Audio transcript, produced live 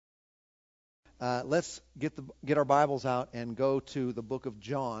Let's get our Bibles out and go to the book of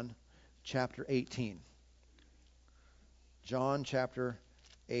John, chapter 18. John chapter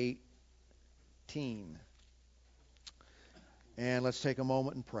 18. And let's take a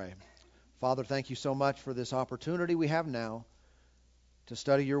moment and pray. Father, thank you so much for this opportunity we have now to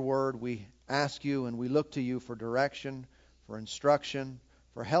study your word. We ask you and we look to you for direction, for instruction,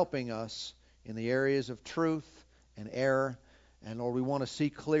 for helping us in the areas of truth and error. And Lord, we want to see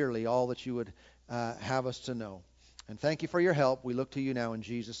clearly all that you would have us to know. And thank you for your help. We look to you now in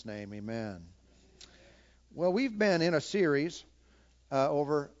Jesus' name. Amen. Well, we've been in a series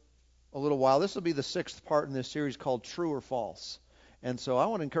over a little while. This will be the sixth part in this series called True or False. And so I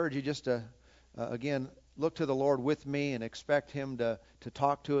want to encourage you just to, again, look to the Lord with me and expect Him to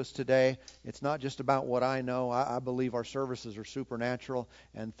talk to us today. It's not just about what I know. I believe our services are supernatural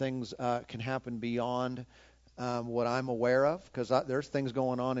and things can happen beyond what I'm aware of, because there's things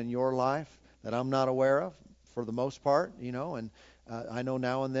going on in your life that I'm not aware of for the most part, you know. And I know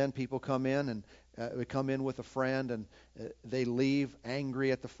now and then people come in and they come in with a friend and they leave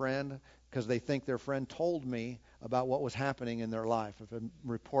angry at the friend because they think their friend told me about what was happening in their life,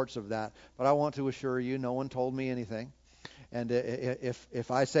 reports of that. But I want to assure you, no one told me anything. And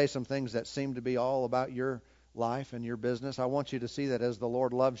if I say some things that seem to be all about your life and your business, I want you to see that as the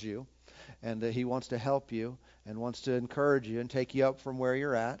Lord loves you, and He wants to help you and wants to encourage you and take you up from where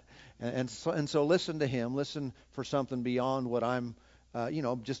you're at. And so listen to Him. Listen for something beyond what I'm,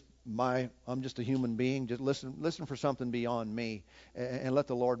 I'm just a human being. Just listen for something beyond me, and let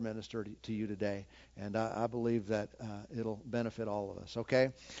the Lord minister to you today. And I believe that it'll benefit all of us. Okay?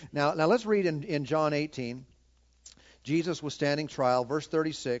 Now let's read in John 18. Jesus was standing trial. Verse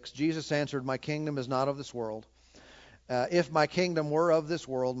 36, Jesus answered, "My kingdom is not of this world. If my kingdom were of this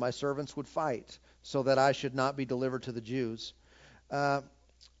world, my servants would fight, so that I should not be delivered to the Jews." I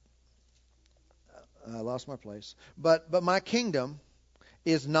lost my place. But my kingdom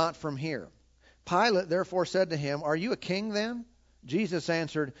is not from here. Pilate therefore said to him, "Are you a king then?" Jesus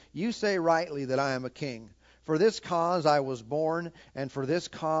answered, "You say rightly that I am a king. For this cause I was born, and for this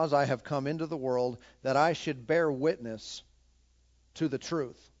cause I have come into the world, that I should bear witness to the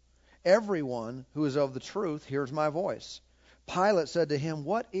truth. Everyone who is of the truth hears my voice." Pilate said to him,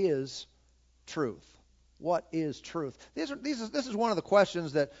 "What is truth?" What is truth? This is one of the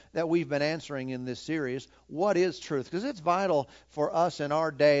questions that we've been answering in this series. What is truth? Because it's vital for us in our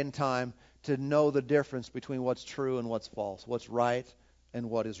day and time to know the difference between what's true and what's false, what's right and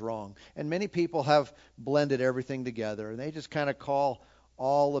what is wrong. And many people have blended everything together, and they just kind of call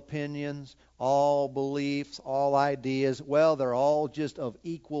all opinions, all beliefs, all ideas, well, they're all just of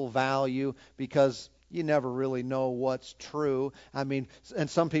equal value, because you never really know what's true. I mean, and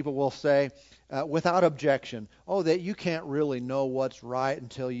some people will say, without objection, that you can't really know what's right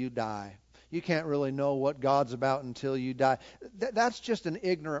until you die. You can't really know what God's about until you die. That's just an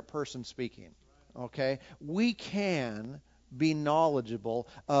ignorant person speaking. Okay? We can be knowledgeable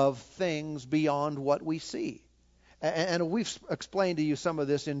of things beyond what we see. And we've explained to you some of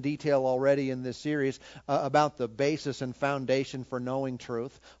this in detail already in this series about the basis and foundation for knowing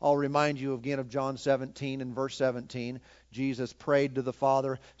truth. I'll remind you again of John 17 and verse 17. Jesus prayed to the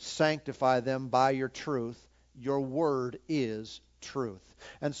Father, "Sanctify them by your truth. Your word is truth."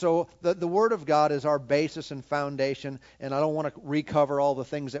 And so the Word of God is our basis and foundation, and I don't want to recover all the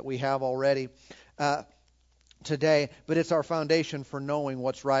things that we have already today, but it's our foundation for knowing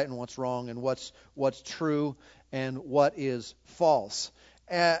what's right and what's wrong, and what's true and what is false.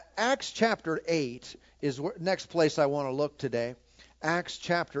 Acts chapter 8 is the next place I want to look today. Acts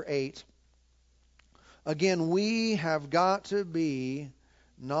chapter 8. Again, we have got to be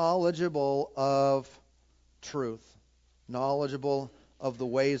knowledgeable of truth, knowledgeable of the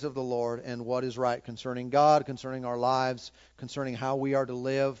ways of the Lord and what is right concerning God, concerning our lives, concerning how we are to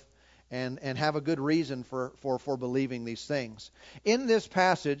live, and have a good reason for believing these things. In this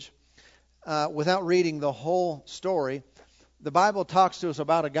passage, without reading the whole story, the Bible talks to us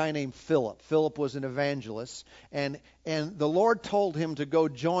about a guy named Philip. Philip was an evangelist, and the Lord told him to go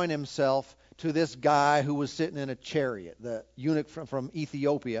join himself to this guy who was sitting in a chariot, the eunuch from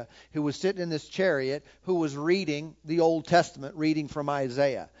Ethiopia, who was sitting in this chariot, who was reading the Old Testament, reading from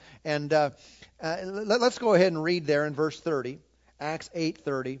Isaiah. And let's go ahead and read there in verse 30, Acts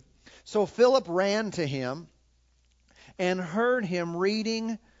 8:30. "So Philip ran to him and heard him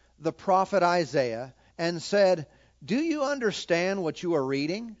reading the prophet Isaiah, and said, 'Do you understand what you are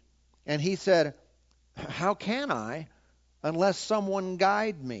reading?' And he said, 'How can I, unless someone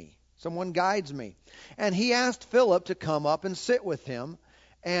guides me?' And he asked Philip to come up and sit with him.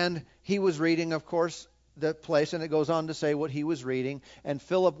 And he was reading, of course, the place, and it goes on to say what he was reading. And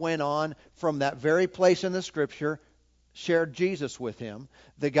Philip went on from that very place in the Scripture, shared Jesus with him.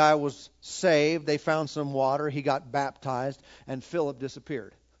 The guy was saved. They found some water. He got baptized, and Philip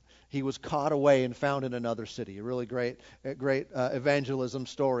disappeared. He was caught away and found in another city. A really great evangelism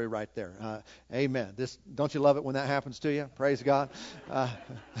story right there. Amen. Don't you love it when that happens to you? Praise God.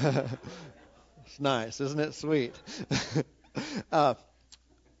 It's nice, isn't it? Sweet. But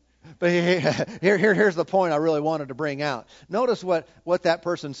here's the point I really wanted to bring out. Notice what that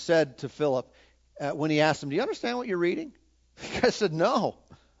person said to Philip when he asked him, "Do you understand what you're reading?" The guy said, "No,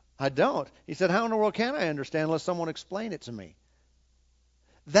 I don't." He said, "How in the world can I understand unless someone explain it to me?"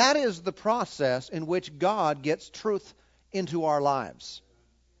 That is the process in which God gets truth into our lives.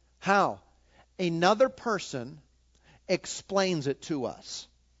 How? Another person explains it to us.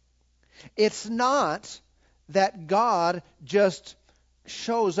 It's not that God just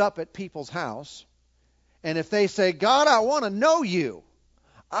shows up at people's house, and if they say, "God, I want to know you.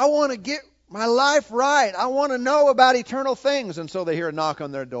 I want to get my life right. I want to know about eternal things," and so they hear a knock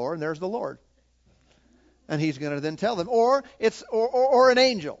on their door, and there's the Lord. And he's going to then tell them. Or it's an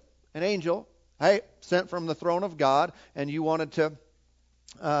angel. An angel, hey, sent from the throne of God, and you wanted to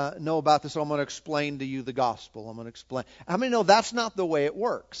know about this, so I'm going to explain to you the gospel. I'm going to explain. How many know that's not the way it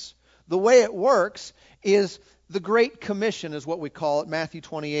works? The way it works is the Great Commission is what we call it, Matthew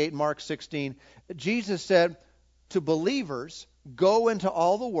 28, Mark 16. Jesus said to believers, "Go into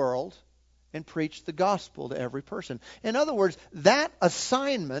all the world and preach the gospel to every person." In other words, that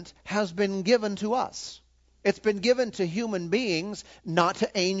assignment has been given to us. It's been given to human beings, not to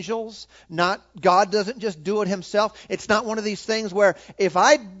angels. God doesn't just do it himself. It's not one of these things where if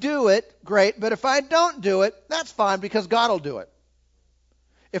I do it, great, but if I don't do it, that's fine because God will do it.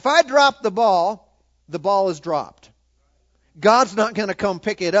 If I drop the ball is dropped. God's not going to come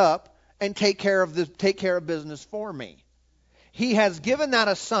pick it up and take care of business for me. He has given that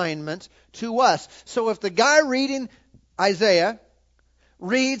assignment to us. So if the guy reading Isaiah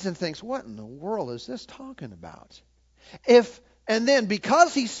reads and thinks, "What in the world is this talking about?" And then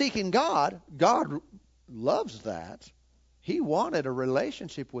because he's seeking God loves that. He wanted a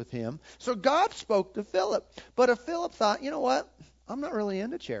relationship with him. So God spoke to Philip. But if Philip thought, "You know what? I'm not really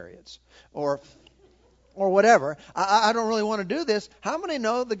into chariots," or whatever. I don't really want to do this. How many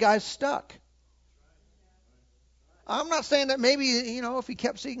know the guy's stuck? I'm not saying that maybe, if he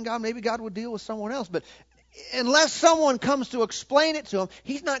kept seeking God, maybe God would deal with someone else. But unless someone comes to explain it to him,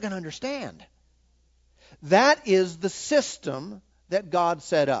 he's not going to understand. That is the system that God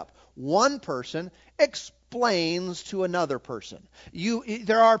set up. One person explains to another person.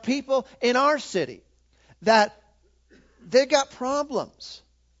 There are people in our city that they got problems.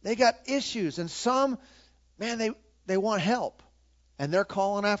 They got issues. And some, man, they want help. And they're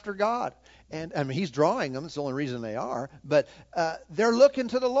calling after God. And I mean, he's drawing them. It's the only reason they are. But they're looking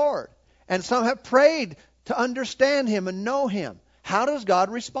to the Lord. And some have prayed to understand him and know him. How does God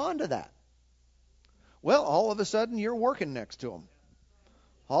respond to that? Well, all of a sudden you're working next to him.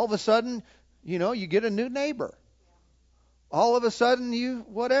 All of a sudden, you get a new neighbor. All of a sudden you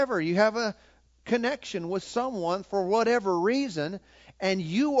have a connection with someone for whatever reason, and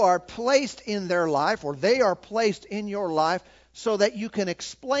you are placed in their life, or they are placed in your life, so that you can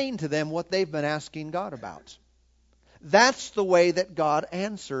explain to them what they've been asking God about. That's the way that God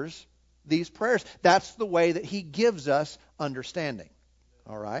answers these prayers. That's the way that he gives us understanding.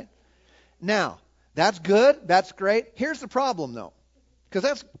 All right? Now, that's good. That's great. Here's the problem, though.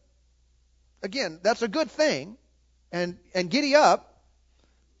 Because that's a good thing. And giddy up.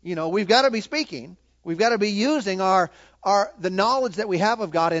 We've got to be speaking. We've got to be using the knowledge that we have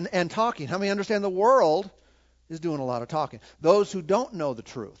of God and talking. How many understand the world is doing a lot of talking? Those who don't know the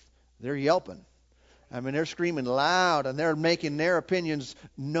truth, they're yelping. I mean, they're screaming loud, and they're making their opinions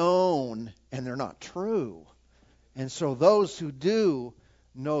known, and they're not true. And so those who do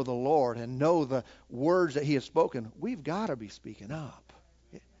know the Lord and know the words that he has spoken, we've got to be speaking up.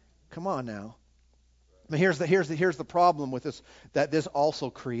 Come on now. But here's the problem with this, that this also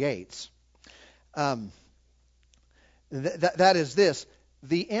creates. That is this.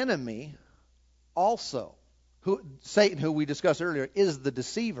 The enemy also, Satan, who we discussed earlier, is the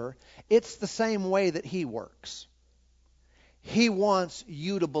deceiver. It's the same way that he works. He wants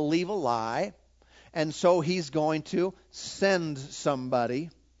you to believe a lie, and so he's going to send somebody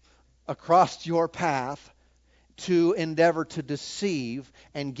across your path to endeavor to deceive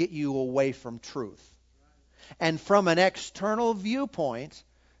and get you away from truth. And from an external viewpoint,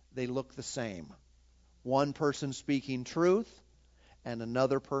 they look the same. One person speaking truth and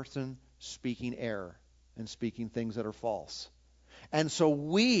another person speaking error and speaking things that are false. And so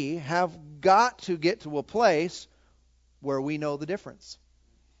we have got to get to a place where we know the difference.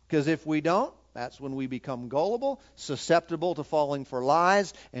 Because if we don't, that's when we become gullible, susceptible to falling for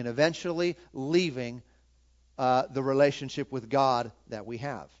lies, and eventually leaving the relationship with God that we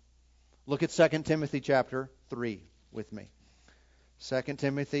have. Look at 2 Timothy chapter 3 with me. 2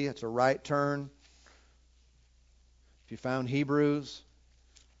 Timothy, it's a right turn. If you found Hebrews,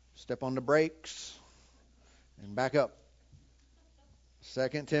 step on the brakes and back up.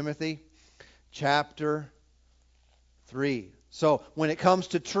 2 Timothy chapter 3. So when it comes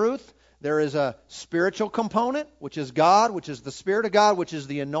to truth, there is a spiritual component, which is God, which is the Spirit of God, which is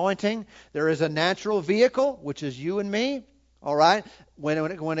the anointing. There is a natural vehicle, which is you and me. All right?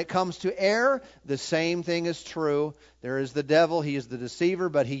 When it comes to error, the same thing is true. There is the devil. He is the deceiver,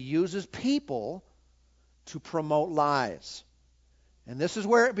 but he uses people to promote lies. And this is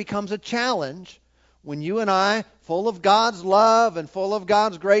where it becomes a challenge when you and I, full of God's love and full of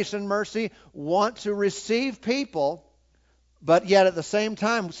God's grace and mercy, want to receive people, but yet at the same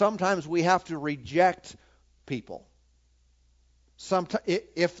time, sometimes we have to reject people.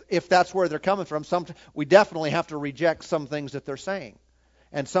 If that's where they're coming from, we definitely have to reject some things that they're saying.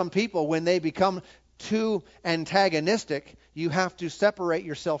 And some people, when they become too antagonistic, you have to separate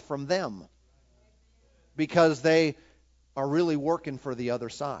yourself from them because they are really working for the other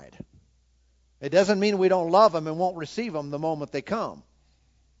side. It doesn't mean we don't love them and won't receive them the moment they come.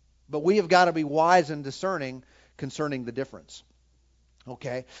 But we have got to be wise and discerning concerning the difference.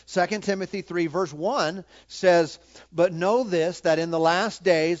 Okay, 2 Timothy 3 verse 1 says, "But know this, that in the last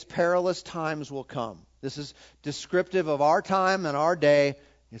days perilous times will come." This is descriptive of our time and our day.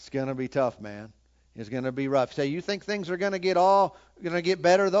 It's going to be tough, man. It's going to be rough. Say, you think things are going to get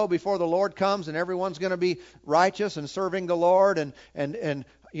better though before the Lord comes and everyone's going to be righteous and serving the Lord and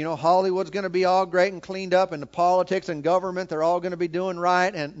you know, Hollywood's going to be all great and cleaned up, and the politics and government, they're all going to be doing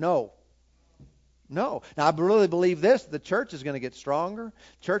right? And no. Now, I really believe this. The church is going to get stronger.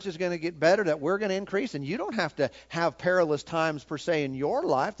 Church is going to get better, that we're going to increase. And you don't have to have perilous times per se in your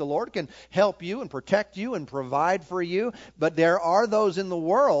life. The Lord can help you and protect you and provide for you. But there are those in the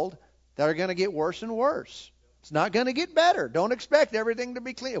world that are going to get worse and worse. It's not going to get better. Don't expect everything to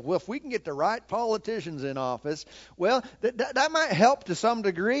be clean. Well, if we can get the right politicians in office, well, that might help to some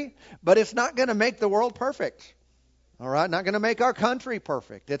degree, but it's not going to make the world perfect. All right, not going to make our country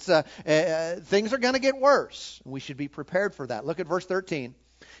perfect. Things are going to get worse. We should be prepared for that. Look at verse 13.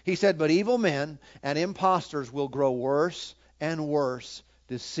 He said, "But evil men and impostors will grow worse and worse,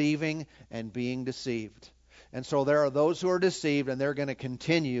 deceiving and being deceived." And so there are those who are deceived, and they're going to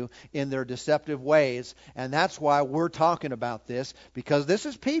continue in their deceptive ways. And that's why we're talking about this, because this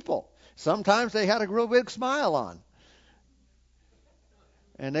is people. Sometimes they had a real big smile on.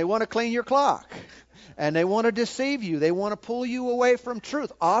 And they want to clean your clock. And they want to deceive you. They want to pull you away from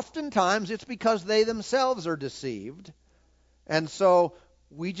truth. Oftentimes it's because they themselves are deceived. And so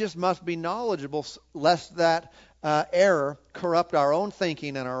we just must be knowledgeable lest that error corrupt our own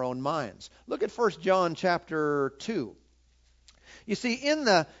thinking and our own minds. Look at 1 John chapter 2. You see, in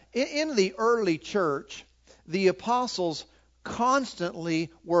the early church, the apostles constantly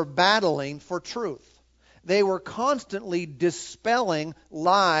were battling for truth. They were constantly dispelling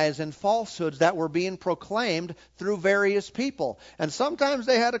lies and falsehoods that were being proclaimed through various people. And sometimes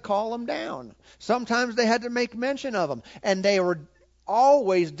they had to call them down. Sometimes they had to make mention of them. And they were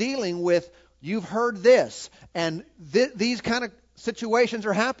always dealing with, you've heard this, and these kind of situations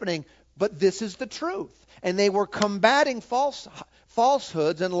are happening, but this is the truth. And they were combating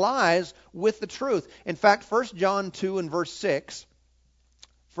falsehoods and lies with the truth. In fact, 1 John 2 and verse 6,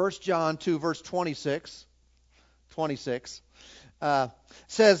 1 John 2 verse 26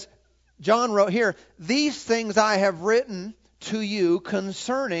 says, John wrote here, "These things I have written to you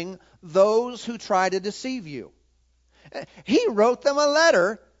concerning those who try to deceive you." He wrote them a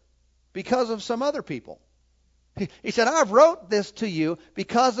letter because of some other people. He said, "I've wrote this to you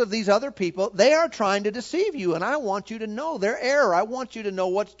because of these other people. They are trying to deceive you, and I want you to know their error. I want you to know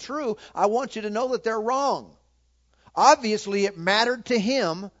what's true. I want you to know that they're wrong." Obviously, it mattered to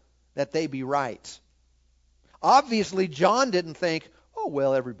him that they be right. Obviously, John didn't think, oh,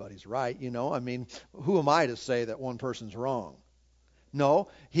 well, everybody's right, you know. I mean, who am I to say that one person's wrong? No,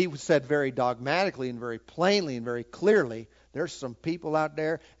 he said very dogmatically and very plainly and very clearly, there's some people out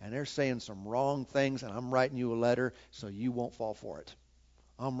there and they're saying some wrong things, and I'm writing you a letter so you won't fall for it.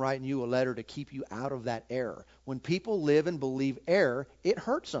 I'm writing you a letter to keep you out of that error. When people live and believe error, it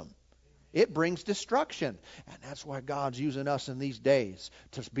hurts them. It brings destruction. And that's why God's using us in these days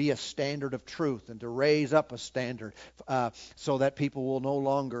to be a standard of truth and to raise up a standard so that people will no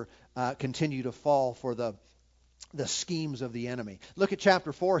longer continue to fall for the the schemes of the enemy. Look at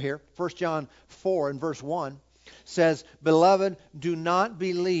chapter 4 here. 1 John 4 and verse 1 says, "Beloved, do not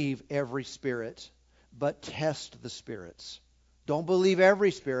believe every spirit, but test the spirits." Don't believe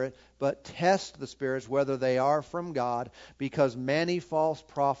every spirit, but test the spirits whether they are from God, because many false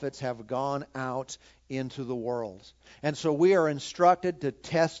prophets have gone out into the world. And so we are instructed to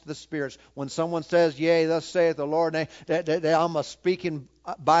test the spirits. When someone says, "Yea, thus saith the Lord," I'm a speaking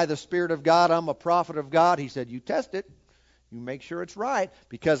by the Spirit of God, I'm a prophet of God, he said, you test it. You make sure it's right,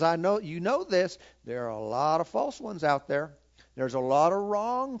 because I know you know this. There are a lot of false ones out there. There's a lot of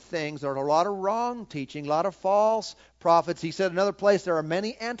wrong things. There's a lot of wrong teaching, a lot of false prophets. He said in another place, there are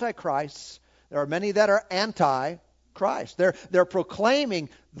many antichrists. There are many that are anti-Christ. They're proclaiming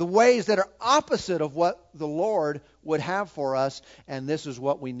the ways that are opposite of what the Lord would have for us, and this is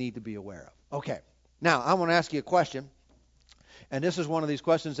what we need to be aware of. Okay, now I want to ask you a question, and this is one of these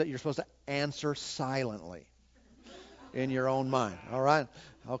questions that you're supposed to answer silently in your own mind. All right?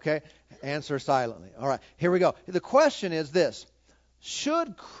 Okay? Answer silently. All right. Here we go. The question is this: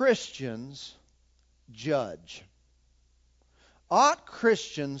 should Christians judge? Ought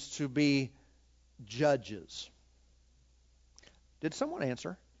Christians to be judges? Did someone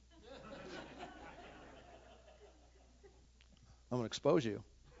answer? I'm going to expose you.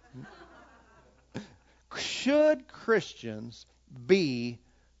 Should Christians be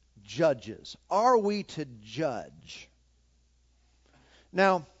judges? Are we to judge?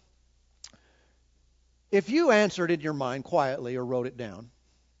 Now, if you answered in your mind quietly or wrote it down,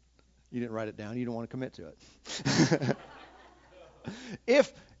 you didn't write it down, you don't want to commit to it.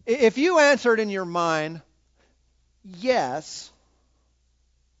 If you answered in your mind, yes,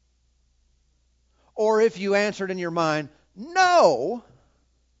 or if you answered in your mind, no,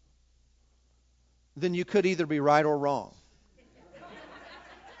 then you could either be right or wrong.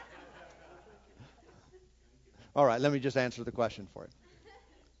 All right, let me just answer the question for you.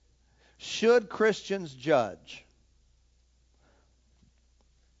 Should Christians judge?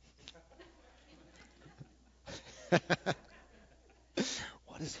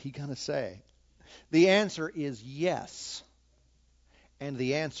 What is he going to say? The answer is yes. And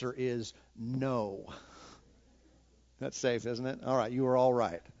the answer is no. That's safe, isn't it? All right, you were all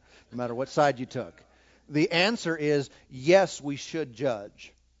right, no matter what side you took. The answer is yes, we should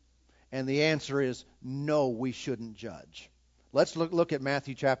judge. And the answer is no, we shouldn't judge. Let's look at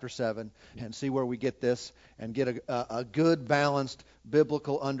Matthew chapter 7 and see where we get this and get a good, balanced,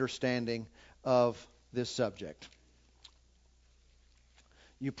 biblical understanding of this subject.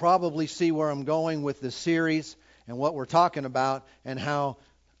 You probably see where I'm going with this series and what we're talking about, and how,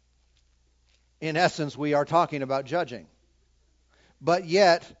 in essence, we are talking about judging. But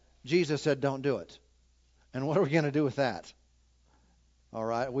yet, Jesus said, don't do it. And what are we going to do with that? All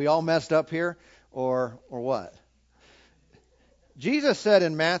right, we all messed up here, or what? Jesus said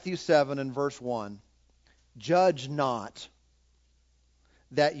in Matthew 7 and verse 1, "Judge not,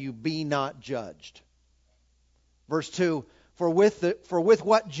 that you be not judged." Verse 2, For with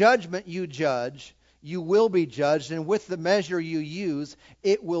what judgment you judge, you will be judged, and with the measure you use,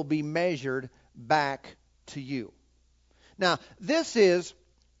 it will be measured back to you. Now, this is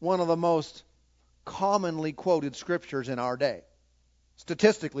one of the most commonly quoted scriptures in our day.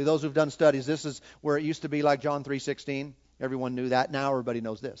 Statistically, those who've done studies, this is where it used to be like John 3:16. Everyone knew that. Now everybody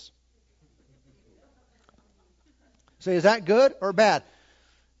knows this. So is that good or bad?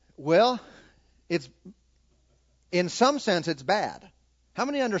 Well, it's in some sense it's bad. How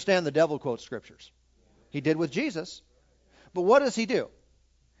many understand the devil quotes scriptures? He did with Jesus. But what does he do?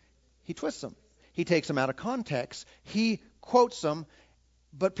 He twists them. He takes them out of context. He quotes them,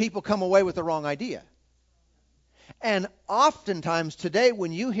 but people come away with the wrong idea. And oftentimes today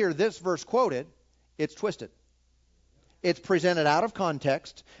when you hear this verse quoted, it's twisted. It's presented out of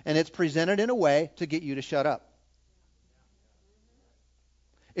context, and it's presented in a way to get you to shut up.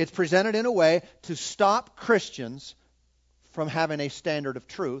 It's presented in a way to stop Christians from having a standard of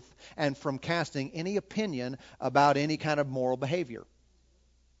truth and from casting any opinion about any kind of moral behavior.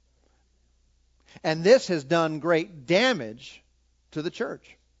 And this has done great damage to the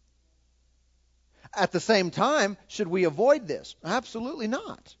church. At the same time, should we avoid this? Absolutely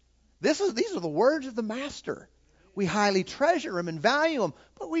not. These are the words of the Master. We highly treasure them and value them,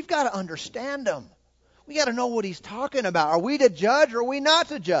 but we've got to understand them. We got to know what he's talking about. Are we to judge or are we not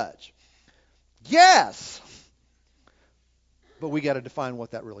to judge? Yes. But we got to define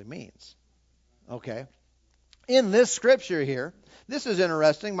what that really means. Okay. In this scripture here, this is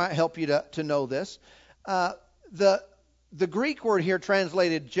interesting, might help you to know this. The Greek word here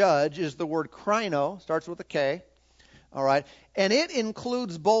translated judge is the word krino, starts with a K. All right. And it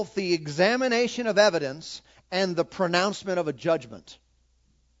includes both the examination of evidence and the pronouncement of a judgment.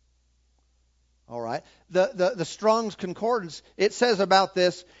 All right. The Strong's Concordance, it says about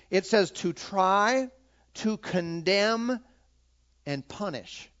this, it says to try, to condemn, and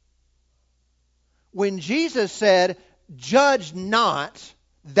punish. When Jesus said, judge not,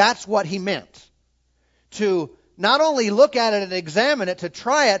 that's what he meant. To not only look at it and examine it, to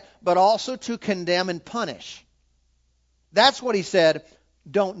try it, but also to condemn and punish. That's what he said,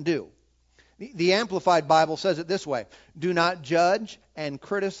 don't do. The Amplified Bible says it this way: do not judge and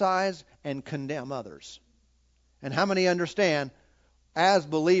criticize and condemn others. And how many understand, as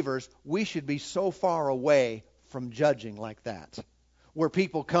believers, we should be so far away from judging like that? Where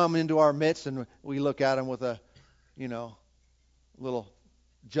people come into our midst and we look at them with a, little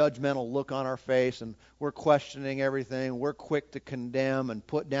judgmental look on our face, and we're questioning everything. We're quick to condemn and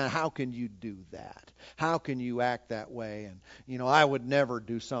put down. How can you do that? How can you act that way? And, I would never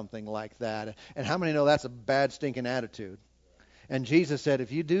do something like that. And how many know that's a bad, stinking attitude? And Jesus said,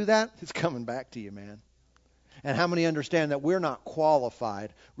 if you do that, it's coming back to you, man. And how many understand that we're not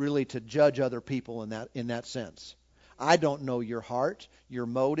qualified really to judge other people in that sense? I don't know your heart, your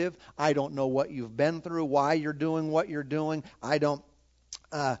motive. I don't know what you've been through, why you're doing what you're doing. I don't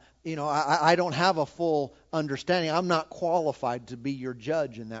have a full understanding. I'm not qualified to be your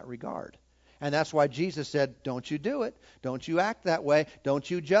judge in that regard. And that's why Jesus said, don't you do it. Don't you act that way. Don't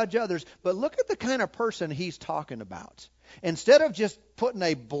you judge others. But look at the kind of person he's talking about. Instead of just putting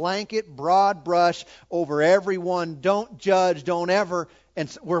a blanket, broad brush over everyone, don't judge, don't ever, and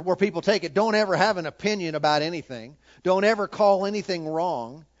where people take it, don't ever have an opinion about anything. Don't ever call anything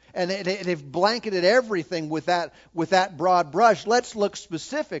wrong. And they've blanketed everything with that broad brush. Let's look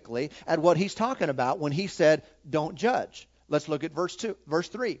specifically at what he's talking about when he said, don't judge. Let's look at verse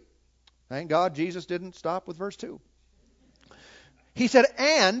 3. Thank God Jesus didn't stop with verse 2. He said,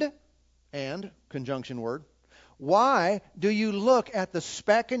 and, conjunction word, why do you look at the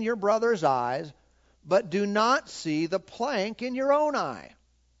speck in your brother's eyes, but do not see the plank in your own eye?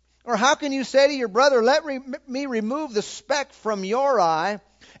 Or how can you say to your brother, let me remove the speck from your eye,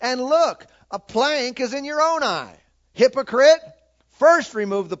 and look, a plank is in your own eye? Hypocrite, first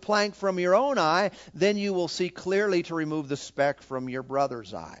remove the plank from your own eye, then you will see clearly to remove the speck from your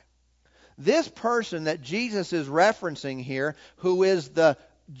brother's eye. This person that Jesus is referencing here, who is the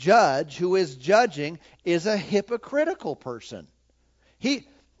judge, who is judging, is a hypocritical person.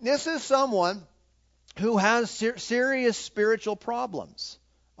 This is someone who has serious spiritual problems.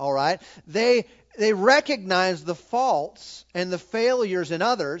 All right? They recognize the faults and the failures in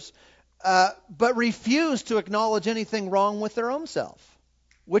others, but refuse to acknowledge anything wrong with their own self,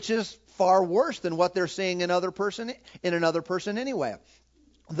 which is far worse than what they're seeing in another person anyway.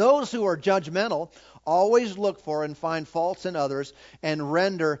 Those who are judgmental always look for and find faults in others and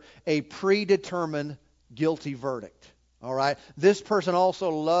render a predetermined guilty verdict. All right? This person also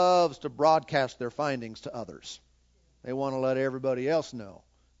loves to broadcast their findings to others. They want to let everybody else know.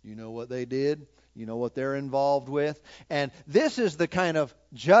 You know what they did. You know what they're involved with. And this is the kind of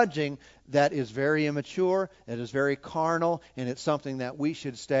judging that is very immature, it is very carnal, and it's something that we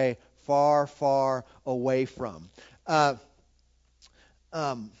should stay far, far away from.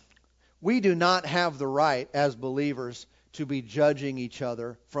 We do not have the right as believers to be judging each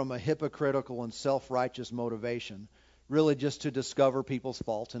other from a hypocritical and self-righteous motivation, really just to discover people's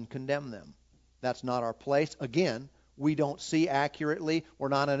faults and condemn them. That's not our place. Again, we don't see accurately. We're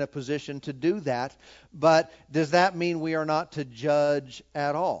not in a position to do that. But does that mean we are not to judge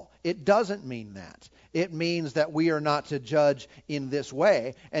at all? It doesn't mean that. It means that we are not to judge in this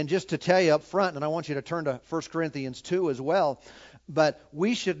way. And just to tell you up front, and I want you to turn to 1 Corinthians 2 as well, but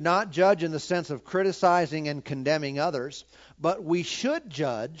we should not judge in the sense of criticizing and condemning others, but we should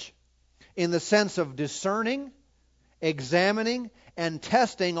judge in the sense of discerning, examining, and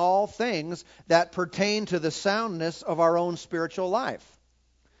testing all things that pertain to the soundness of our own spiritual life.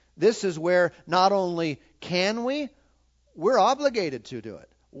 This is where not only can we're obligated to do it.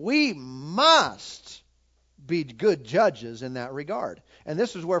 We must be good judges in that regard. And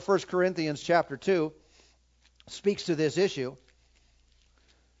this is where 1 Corinthians chapter 2 speaks to this issue.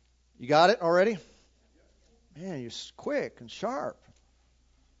 You got it already? Man, you're quick and sharp.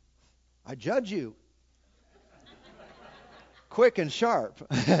 I judge you. Quick and sharp.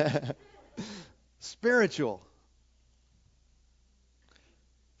 Spiritual.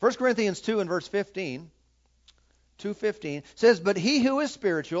 1 Corinthians 2 and verse 15, 2:15 says, but he who is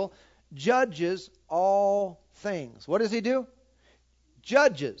spiritual judges all things. What does he do?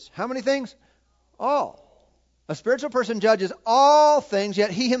 Judges. How many things? All. A spiritual person judges all things,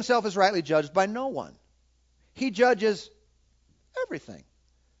 yet he himself is rightly judged by no one. He judges everything.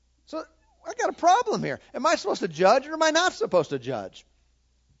 So I got a problem here. Am I supposed to judge or am I not supposed to judge?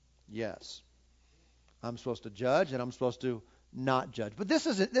 Yes. I'm supposed to judge and I'm supposed to not judge. But this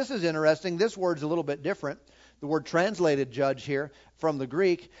is interesting. This word's a little bit different. The word translated judge here from the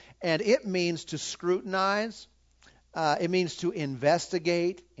Greek, and it means to scrutinize. It means to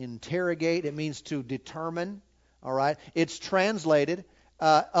investigate, interrogate. It means to determine. All right. It's translated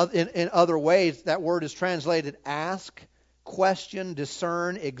in other ways. That word is translated ask, question,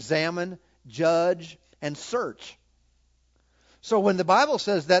 discern, examine, judge, and search. So when the Bible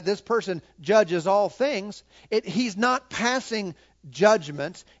says that this person judges all things, he's not passing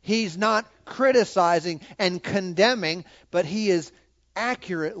judgment. He's not criticizing and condemning, but he is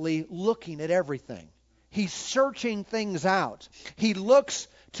accurately looking at everything. He's searching things out. He looks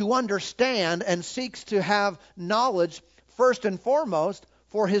to understand and seeks to have knowledge first and foremost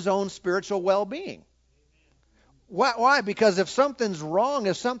for his own spiritual well-being. Why? Because if something's wrong,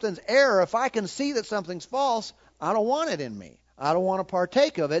 if something's error, if I can see that something's false, I don't want it in me. I don't want to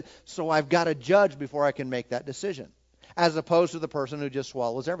partake of it, so I've got to judge before I can make that decision, as opposed to the person who just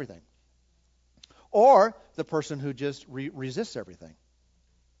swallows everything, or the person who just resists everything.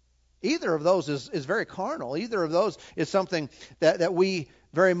 Either of those is very carnal. Either of those is something that we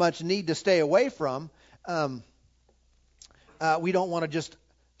very much need to stay away from. We don't want to just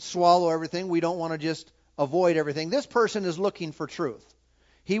swallow everything. We don't want to just avoid everything. This person is looking for truth.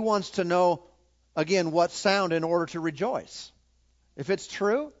 He wants to know, again, what's sound in order to rejoice. If it's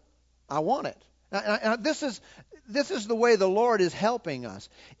true, I want it. Now, this is the way the Lord is helping us.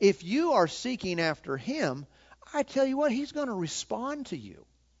 If you are seeking after Him, I tell you what, He's going to respond to you.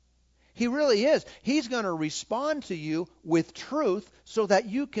 He really is. He's going to respond to you with truth so that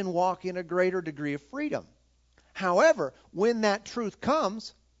you can walk in a greater degree of freedom. However, when that truth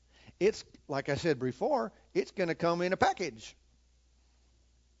comes, it's, like I said before, it's going to come in a package.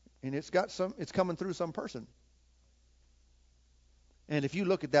 And it's coming through some person. And if you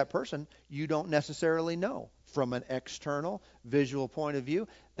look at that person, you don't necessarily know from an external visual point of view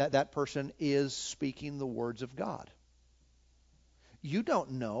that that person is speaking the words of God. You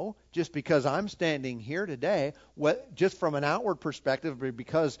don't know just because I'm standing here today, just from an outward perspective,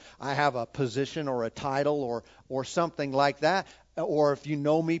 because I have a position or a title or something like that, or if you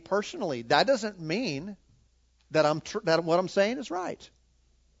know me personally, that doesn't mean that that what I'm saying is right.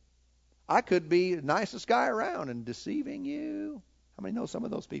 I could be the nicest guy around and deceiving you. How many know some of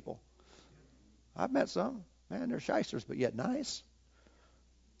those people? I've met some. Man, they're shysters, but yet nice.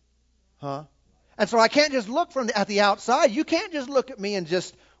 Huh? And so I can't just look at the outside. You can't just look at me and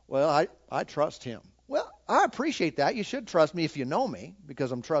just, well, I trust him. Well, I appreciate that. You should trust me if you know me,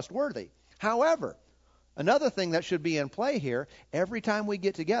 because I'm trustworthy. However, another thing that should be in play here, every time we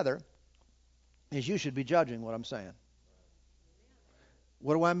get together, is you should be judging what I'm saying.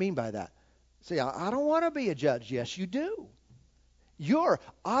 What do I mean by that? See, I don't want to be a judge. Yes, you do. You're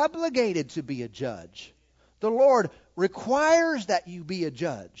obligated to be a judge. The Lord requires that you be a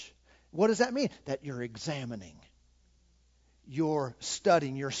judge. What does that mean? That you're examining. You're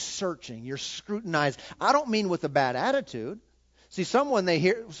studying. You're searching. You're scrutinizing. I don't mean with a bad attitude. See, someone they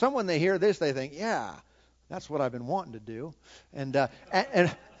hear this, they think, yeah, that's what I've been wanting to do. And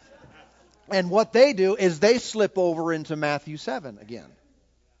what they do is they slip over into Matthew 7 again.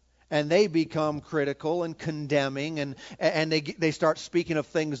 And they become critical and condemning, and they start speaking of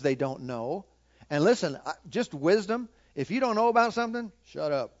things they don't know. And listen, just wisdom. If you don't know about something,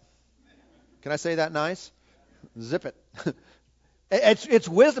 shut up. Can I say that nice? Zip it. It's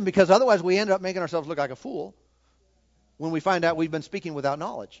wisdom, because otherwise we end up making ourselves look like a fool when we find out we've been speaking without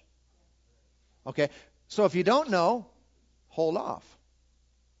knowledge. Okay? So if you don't know, hold off.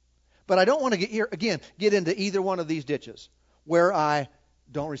 But I don't want to get into either one of these ditches where I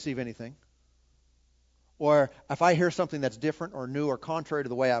don't receive anything, or if I hear something that's different or new or contrary to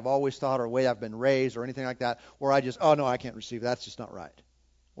the way I've always thought or the way I've been raised or anything like that, where I just, oh no, I can't receive that. That's just not right.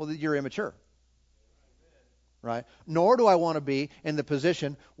 Well, you're immature. Right? Nor do I want to be in the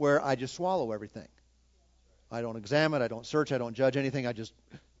position where I just swallow everything. I don't examine, I don't search, I don't judge anything. I just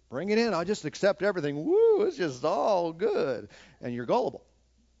bring it in. I just accept everything. Woo, it's just all good. And you're gullible.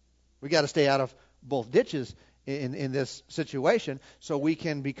 We got to stay out of both ditches in this situation so we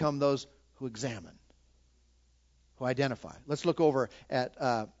can become those who examine, who identify. Let's look over at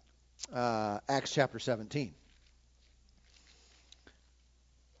Acts chapter 17.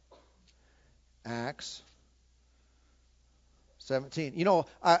 Acts 17. You know,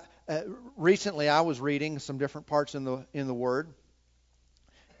 recently I was reading some different parts in the Word,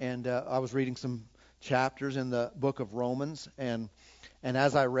 and I was reading some chapters in the book of Romans, and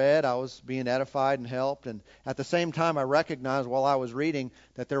as I read, I was being edified and helped, and at the same time I recognized while I was reading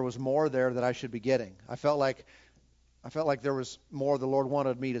that there was more there that I should be getting. I felt like there was more the Lord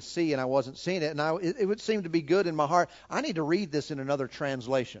wanted me to see, and I wasn't seeing it, and it would seem to be good in my heart. I need to read this in another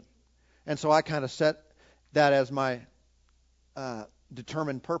translation. And so I kind of set that as my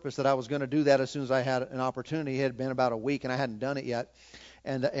determined purpose, that I was going to do that as soon as I had an opportunity. It had been about a week, and I hadn't done it yet.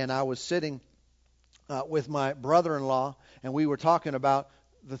 And I was sitting with my brother-in-law, and we were talking about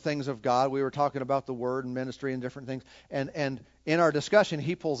the things of God. We were talking about the Word and ministry and different things. And in our discussion,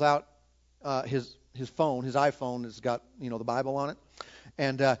 he pulls out his phone. His iPhone has got the Bible on it,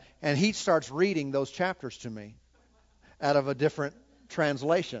 and he starts reading those chapters to me out of a different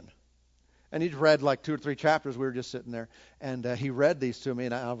translation. And he'd read like 2 or 3 chapters. We were just sitting there, and he read these to me,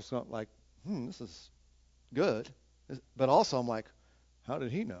 and I was like, this is good. But also I'm like, how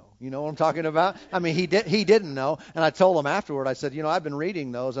did he know? You know what I'm talking about? I mean, he didn't know. And I told him afterward, I said, I've been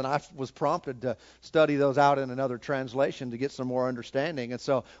reading those, and I was prompted to study those out in another translation to get some more understanding. And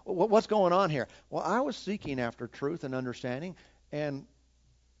so what's going on here? Well, I was seeking after truth and understanding, and,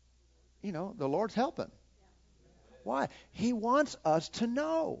 the Lord's helping. Why? He wants us to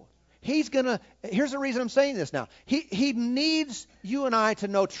know. Here's the reason I'm saying this now. He needs you and I to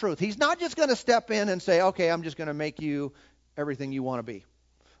know truth. He's not just going to step in and say, okay, I'm just going to make you everything you want to be.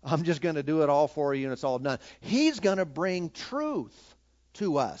 I'm just going to do it all for you and it's all done. He's going to bring truth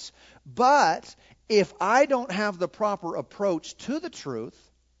to us. But if I don't have the proper approach to the truth,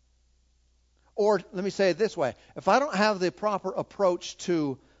 or let me say it this way, if I don't have the proper approach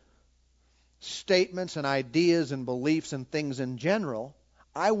to statements and ideas and beliefs and things in general,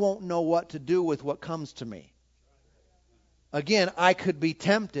 I won't know what to do with what comes to me. Again, I could be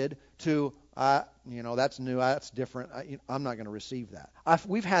tempted to, that's new, that's different. I'm not going to receive that.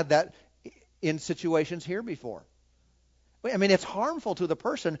 We've had that in situations here before. I mean, it's harmful to the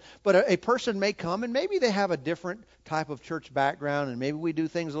person, but a person may come and maybe they have a different type of church background, and maybe we do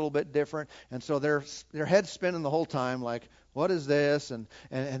things a little bit different, and so their head's spinning the whole time like, what is this? And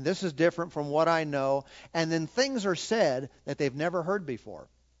this is different from what I know. And then things are said that they've never heard before.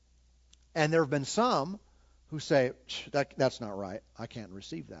 And there have been some who say, that's not right. I can't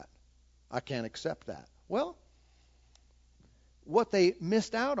receive that. I can't accept that. Well, what they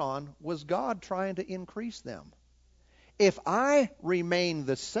missed out on was God trying to increase them. If I remain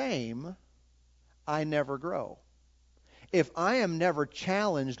the same, I never grow. If I am never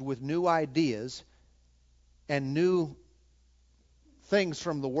challenged with new ideas and new things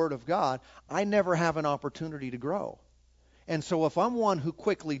from the Word of God, I never have an opportunity to grow. And so if I'm one who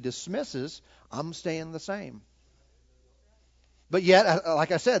quickly dismisses, I'm staying the same. But yet,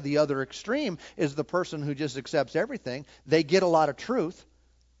 like I said, the other extreme is the person who just accepts everything. They get a lot of truth,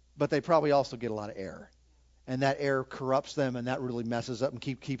 but they probably also get a lot of error. And that error corrupts them, and that really messes up and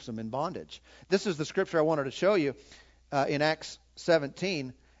keeps them in bondage. This is the scripture I wanted to show you in Acts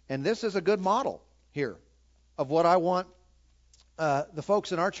 17. And this is a good model here of what I want the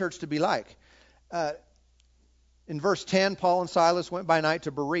folks in our church to be like. In verse 10, Paul and Silas went by night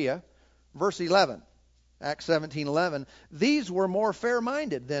to Berea. Verse 11, Acts 17:11, these were more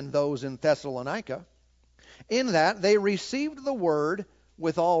fair-minded than those in Thessalonica, in that they received the word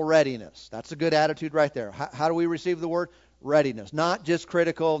with all readiness. That's a good attitude right there. How do we receive the word? Readiness. Not just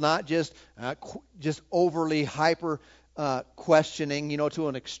critical, not just overly hyper questioning, to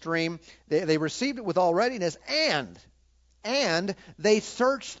an extreme. They received it with all readiness, and they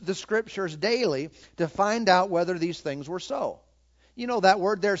searched the Scriptures daily to find out whether these things were so. That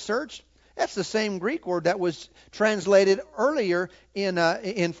word there, searched, that's the same Greek word that was translated earlier in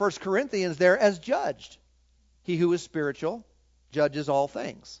 1 Corinthians there as judged. He who is spiritual judges all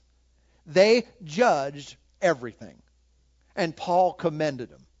things. They judged everything. And Paul commended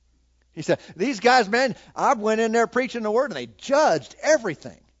them. He said, these guys, man, I went in there preaching the word and they judged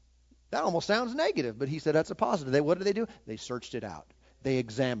everything. That almost sounds negative, but he said that's a positive. What did they do? They searched it out. They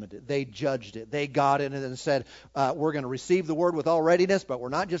examined it. They judged it. They got in it and said, we're going to receive the word with all readiness, but we're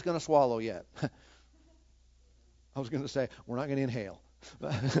not just going to swallow yet. I was going to say, we're not going to inhale.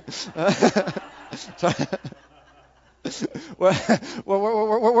 We're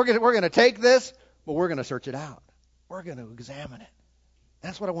going to take this, but we're going to search it out. We're going to examine it.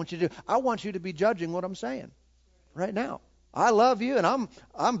 That's what I want you to do. I want you to be judging what I'm saying right now. I love you, and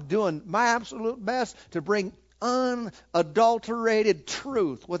I'm doing my absolute best to bring unadulterated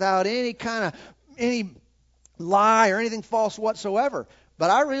truth without any lie or anything false whatsoever. But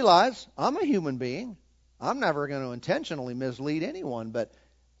I realize I'm a human being. I'm never going to intentionally mislead anyone, but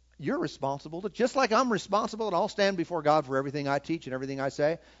you're responsible just like I'm responsible, and I'll stand before God for everything I teach and everything I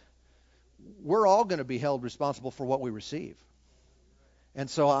say. we're all going to be held responsible for what we receive. And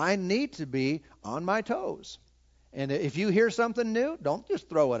so I need to be on my toes. And if you hear something new, don't just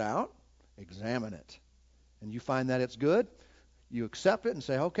throw it out. Examine it. And you find that it's good, you accept it and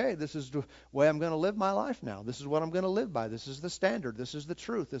say, okay, this is the way I'm going to live my life now. This is what I'm going to live by. This is the standard. This is the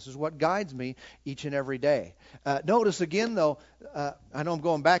truth. This is what guides me each and every day. Notice again, though, I know I'm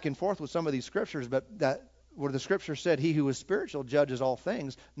going back and forth with some of these scriptures, but that where the scripture said, he who is spiritual judges all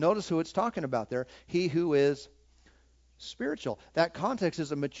things, notice who it's talking about there. He who is spiritual. That context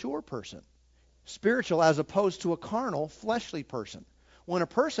is a mature person. Spiritual as opposed to a carnal, fleshly person. When a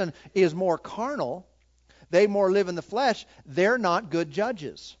person is more carnal, they more live in the flesh, they're not good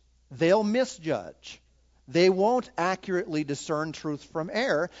judges. They'll misjudge. They won't accurately discern truth from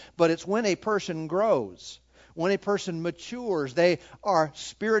error, but it's when a person grows, when a person matures, they are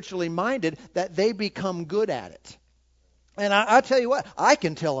spiritually minded, that they become good at it. And I tell you what, I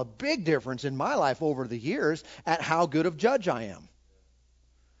can tell a big difference in my life over the years at how good of judge I am.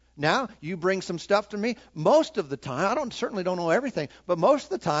 Now, you bring some stuff to me, most of the time, certainly don't know everything, but most of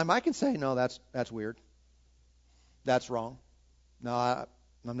the time I can say, no, that's weird. That's wrong. No,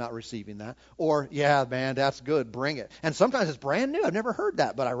 I'm not receiving that. Or, yeah, man, that's good. Bring it. And sometimes it's brand new. I've never heard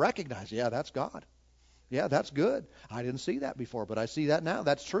that, but I recognize, yeah, that's God. Yeah, that's good. I didn't see that before, but I see that now.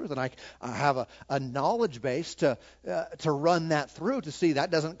 That's truth. And I have a knowledge base to run that through to see that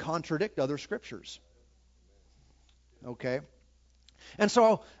doesn't contradict other scriptures. Okay? And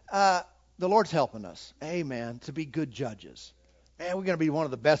so the Lord's helping us, amen, to be good judges. Man, we're going to be one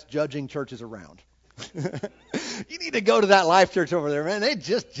of the best judging churches around. You need to go to that Life Church over there, man. They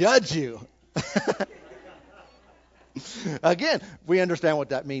just judge you. Again, we understand what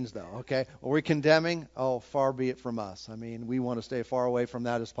that means, though, okay? Are we condemning? Oh, far be it from us. I mean, we want to stay far away from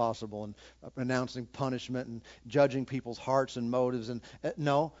that as possible and announcing punishment and judging people's hearts and motives. And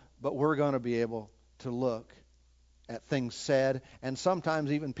no, but we're going to be able to look at things said, and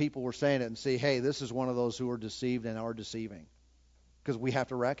sometimes even people were saying it and see, hey, this is one of those who are deceived and are deceiving. Because we have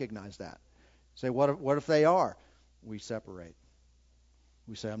to recognize that. Say, what if they are? We separate.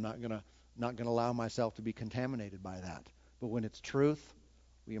 We say, I'm not going to allow myself to be contaminated by that. But when it's truth,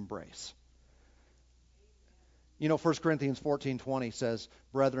 we embrace. You know, 1 Corinthians 14:20 says,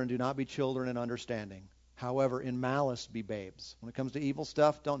 brethren, do not be children in understanding. However, in malice be babes. When it comes to evil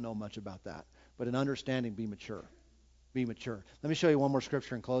stuff, don't know much about that. But in understanding, be mature. Be mature. Let me show you one more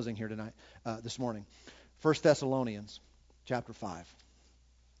scripture in closing here tonight, this morning. 1 Thessalonians chapter 5.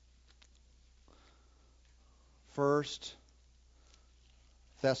 1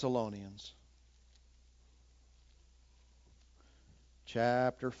 Thessalonians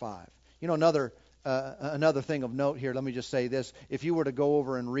chapter 5. You know, another thing of note here, let me just say this. If you were to go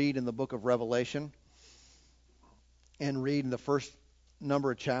over and read in the book of Revelation and read in the first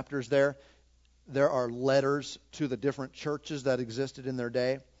number of chapters there are letters to the different churches that existed in their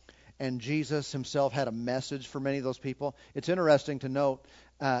day. And Jesus himself had a message for many of those people. It's interesting to note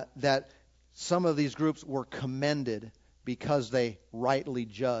that some of these groups were commended because they rightly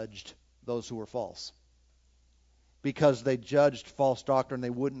judged those who were false. Because they judged false doctrine, they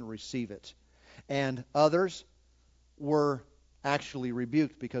wouldn't receive it. And others were actually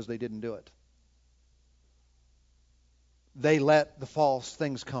rebuked because they didn't do it. They let the false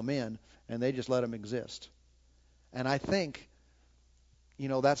things come in, and they just let them exist. And I think, you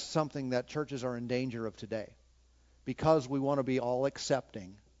know, that's something that churches are in danger of today. Because we want to be all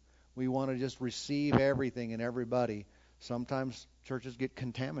accepting. We want to just receive everything and everybody. Sometimes churches get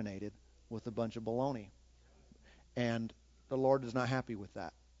contaminated with a bunch of baloney. And the Lord is not happy with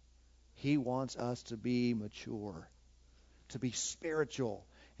that. He wants us to be mature, to be spiritual.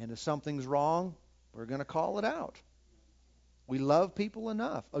 And if something's wrong, we're going to call it out. We love people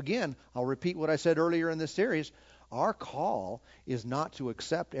enough. Again, I'll repeat what I said earlier in this series. Our call is not to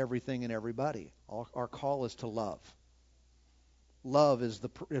accept everything and everybody. Our call is to love. Love is the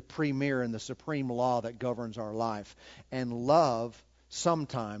premier and the supreme law that governs our life. And love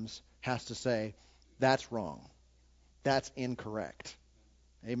sometimes has to say, that's wrong. That's incorrect.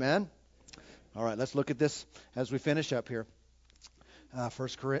 Amen? All right, let's look at this as we finish up here. 1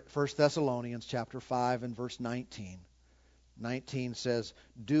 Thessalonians chapter 5 and verse 19. 19 says,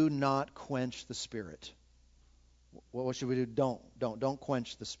 do not quench the Spirit. What should we do? Don't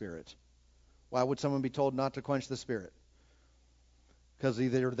quench the Spirit. Why would someone be told not to quench the Spirit? Because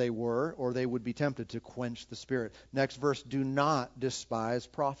either they were or they would be tempted to quench the Spirit. Next verse, do not despise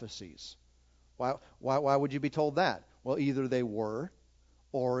prophecies. Why would you be told that? Well, either they were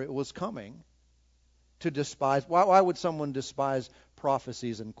or it was coming to despise. Why would someone despise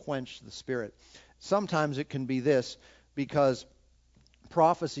prophecies and quench the Spirit? Sometimes it can be this, because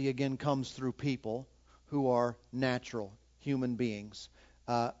prophecy again comes through people who are natural human beings,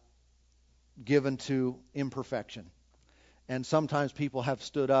 given to imperfection. And sometimes people have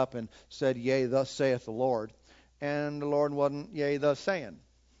stood up and said, "Yea, thus saith the Lord," and the Lord wasn't "Yea, thus saying."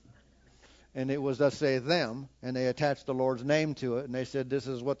 And it was "Thus saith them," and they attached the Lord's name to it, and they said, "This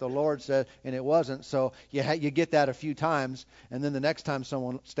is what the Lord said," and it wasn't. So you get that a few times, and then the next time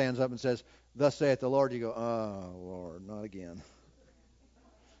someone stands up and says, "Thus saith the Lord," you go, "Oh, Lord, not again."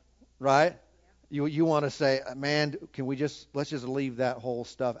 Right? You want to say, "Man, let's just leave that whole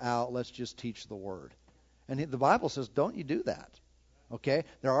stuff out. Let's just teach the Word." And the Bible says, don't you do that. Okay?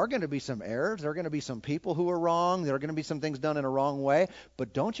 There are going to be some errors. There are going to be some people who are wrong. There are going to be some things done in a wrong way.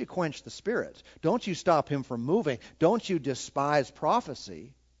 But don't you quench the Spirit. Don't you stop Him from moving. Don't you despise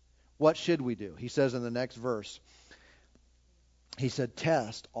prophecy. What should we do? He says in the next verse, he said,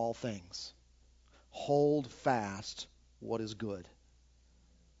 "Test all things. Hold fast what is good."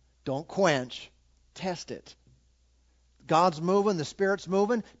 Don't quench. Test it. God's moving, the Spirit's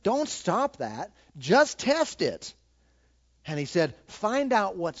moving. Don't stop that. Just test it. And he said, find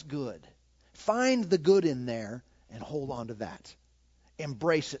out what's good. Find the good in there and hold on to that.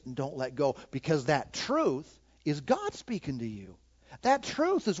 Embrace it and don't let go, because that truth is God speaking to you. That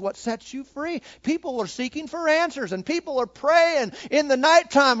truth is what sets you free. People are seeking for answers, and people are praying in the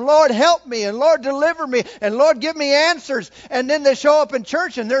nighttime, "Lord, help me," and "Lord, deliver me," and "Lord, give me answers." And then they show up in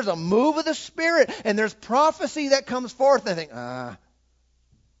church, and there's a move of the Spirit, and there's prophecy that comes forth, and they think,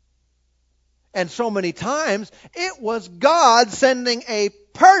 And so many times, it was God sending a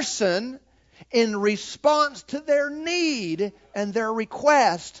person in response to their need and their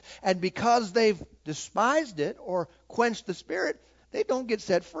request. And because they've despised it or quenched the Spirit, they don't get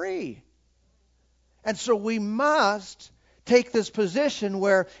set free. And so we must take this position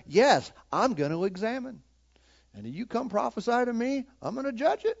where, yes, I'm going to examine. And if you come prophesy to me, I'm going to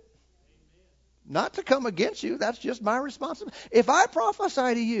judge it. Not to come against you. That's just my responsibility. If I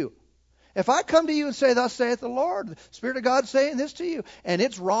prophesy to you, if I come to you and say, "Thus saith the Lord," the Spirit of God saying this to you, and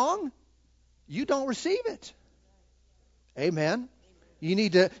it's wrong, you don't receive it. Amen. You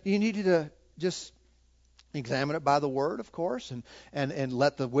need to just examine it by the Word, of course, and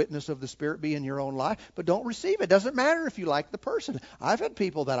let the witness of the Spirit be in your own life. But don't receive it. Doesn't matter if you like the person. I've had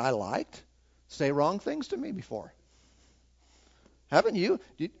people that I liked say wrong things to me before. Haven't you?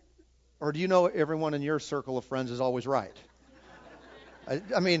 Or do you know everyone in your circle of friends is always right?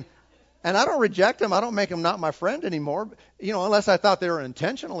 I mean, and I don't reject them. I don't make them not my friend anymore. Unless I thought they were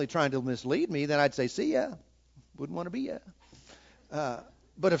intentionally trying to mislead me, then I'd say, "See ya." Wouldn't want to be ya.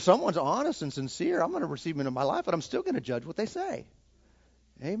 But if someone's honest and sincere, I'm going to receive them into my life, but I'm still going to judge what they say.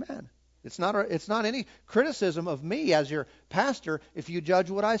 Amen. It's not any criticism of me as your pastor if you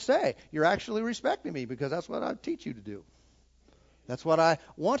judge what I say. You're actually respecting me, because that's what I teach you to do. That's what I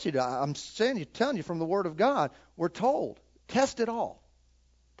want you to. I'm telling you from the Word of God. We're told, test it all.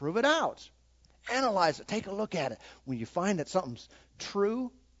 Prove it out. Analyze it. Take a look at it. When you find that something's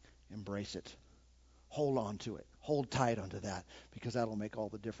true, embrace it. Hold on to it. Hold tight onto that, because that'll make all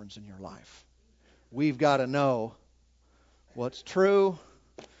the difference in your life. We've got to know what's true,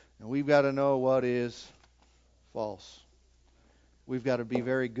 and we've got to know what is false. We've got to be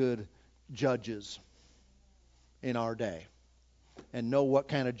very good judges in our day, and know what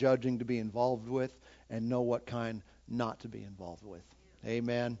kind of judging to be involved with, and know what kind not to be involved with.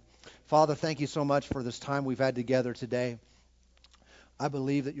 Amen. Father, thank you so much for this time we've had together today. I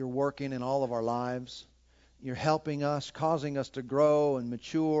believe that you're working in all of our lives. You're helping us, causing us to grow and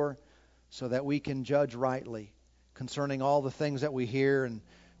mature so that we can judge rightly concerning all the things that we hear and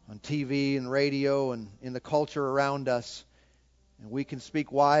on TV and radio and in the culture around us. And we can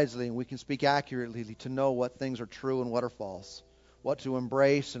speak wisely and we can speak accurately to know what things are true and what are false, what to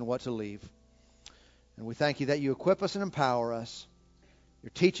embrace and what to leave. And we thank you that you equip us and empower us. You're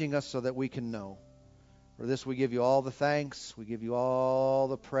teaching us so that we can know. For this we give you all the thanks. We give you all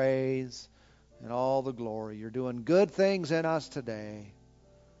the praise and all the glory. You're doing good things in us today.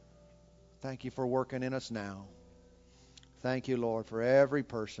 Thank you for working in us now. Thank you, Lord, for every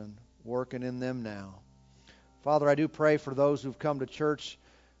person working in them now. Father, I do pray for those who've come to church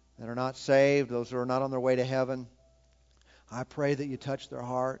that are not saved, those who are not on their way to heaven. I pray that you touch their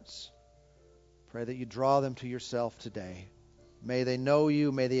hearts. Pray that you draw them to yourself today. May they know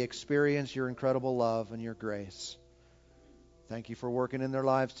you. May they experience your incredible love and your grace. Thank you for working in their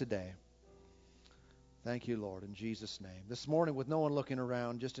lives today. Thank you, Lord, in Jesus' name. This morning, with no one looking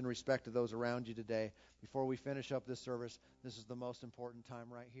around, just in respect to those around you today, before we finish up this service, this is the most important time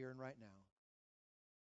right here and right now.